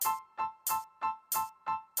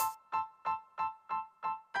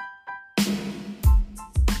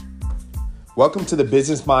Welcome to the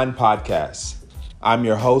Business Mind Podcast. I'm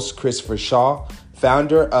your host, Christopher Shaw,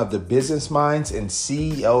 founder of the Business Minds and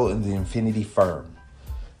CEO of the Infinity Firm.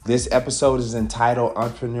 This episode is entitled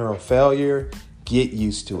Entrepreneurial Failure. Get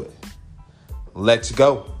used to it. Let's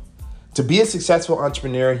go. To be a successful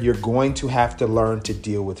entrepreneur, you're going to have to learn to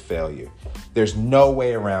deal with failure. There's no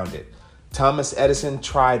way around it. Thomas Edison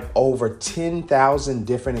tried over 10,000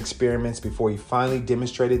 different experiments before he finally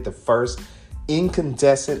demonstrated the first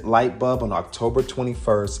incandescent light bulb on October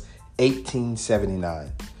 21st,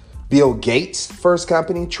 1879. Bill Gates' first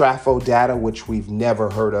company, Trafo Data, which we've never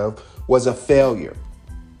heard of, was a failure.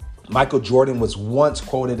 Michael Jordan was once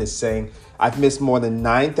quoted as saying, "I've missed more than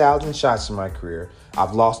 9,000 shots in my career.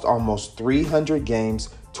 I've lost almost 300 games.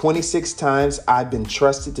 26 times I've been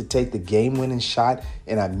trusted to take the game-winning shot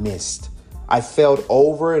and I missed. I failed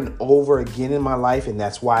over and over again in my life, and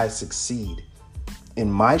that's why I succeed." In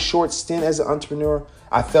my short stint as an entrepreneur,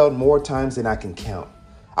 I failed more times than I can count.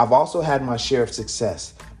 I've also had my share of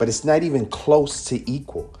success, but it's not even close to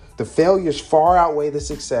equal. The failures far outweigh the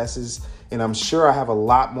successes, and I'm sure I have a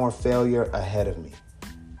lot more failure ahead of me.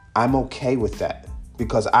 I'm okay with that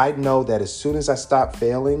because I know that as soon as I stop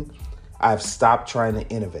failing, I've stopped trying to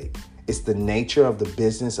innovate. It's the nature of the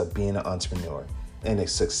business of being an entrepreneur and a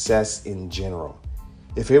success in general.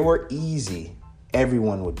 If it were easy,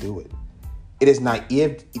 everyone would do it. It is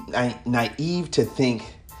naive to think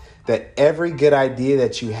that every good idea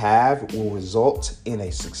that you have will result in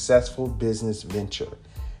a successful business venture.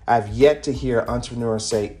 I've yet to hear entrepreneurs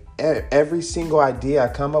say, every single idea I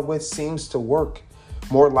come up with seems to work.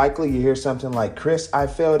 More likely you hear something like, "Chris, I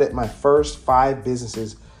failed at my first 5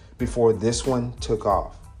 businesses before this one took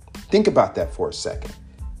off." Think about that for a second.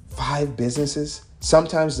 5 businesses?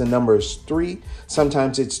 Sometimes the number is 3,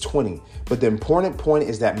 sometimes it's 20. But the important point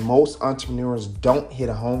is that most entrepreneurs don't hit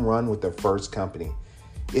a home run with their first company.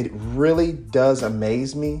 It really does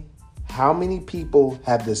amaze me how many people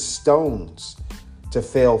have the stones to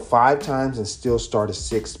fail 5 times and still start a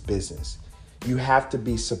 6th business. You have to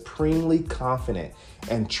be supremely confident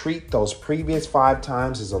and treat those previous 5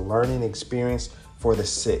 times as a learning experience for the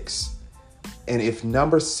 6th. And if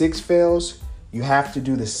number 6 fails, you have to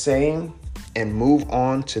do the same and move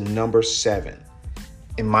on to number 7.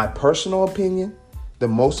 In my personal opinion, the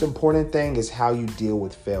most important thing is how you deal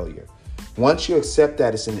with failure. Once you accept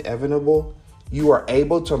that it's inevitable, you are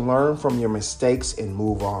able to learn from your mistakes and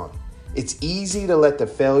move on. It's easy to let the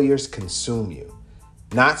failures consume you.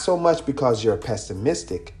 Not so much because you're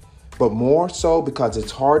pessimistic, but more so because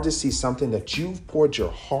it's hard to see something that you've poured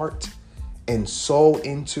your heart and soul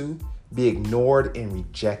into be ignored and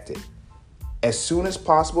rejected. As soon as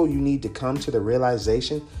possible, you need to come to the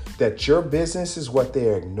realization that your business is what they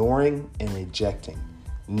are ignoring and rejecting,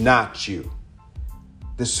 not you.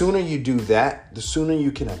 The sooner you do that, the sooner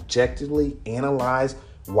you can objectively analyze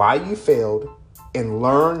why you failed and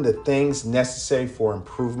learn the things necessary for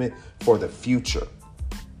improvement for the future.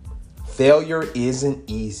 Failure isn't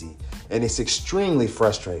easy and it's extremely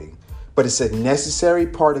frustrating, but it's a necessary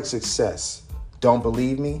part of success. Don't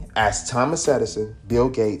believe me? Ask Thomas Edison, Bill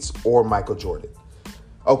Gates, or Michael Jordan.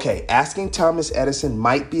 Okay, asking Thomas Edison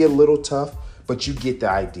might be a little tough, but you get the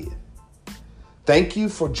idea. Thank you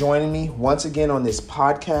for joining me once again on this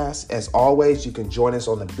podcast. As always, you can join us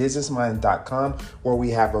on thebusinessmind.com where we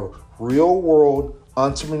have a real-world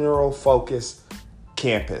entrepreneurial focused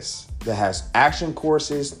campus that has action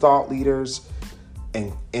courses, thought leaders,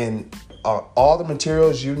 and all the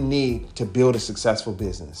materials you need to build a successful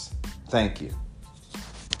business. Thank you.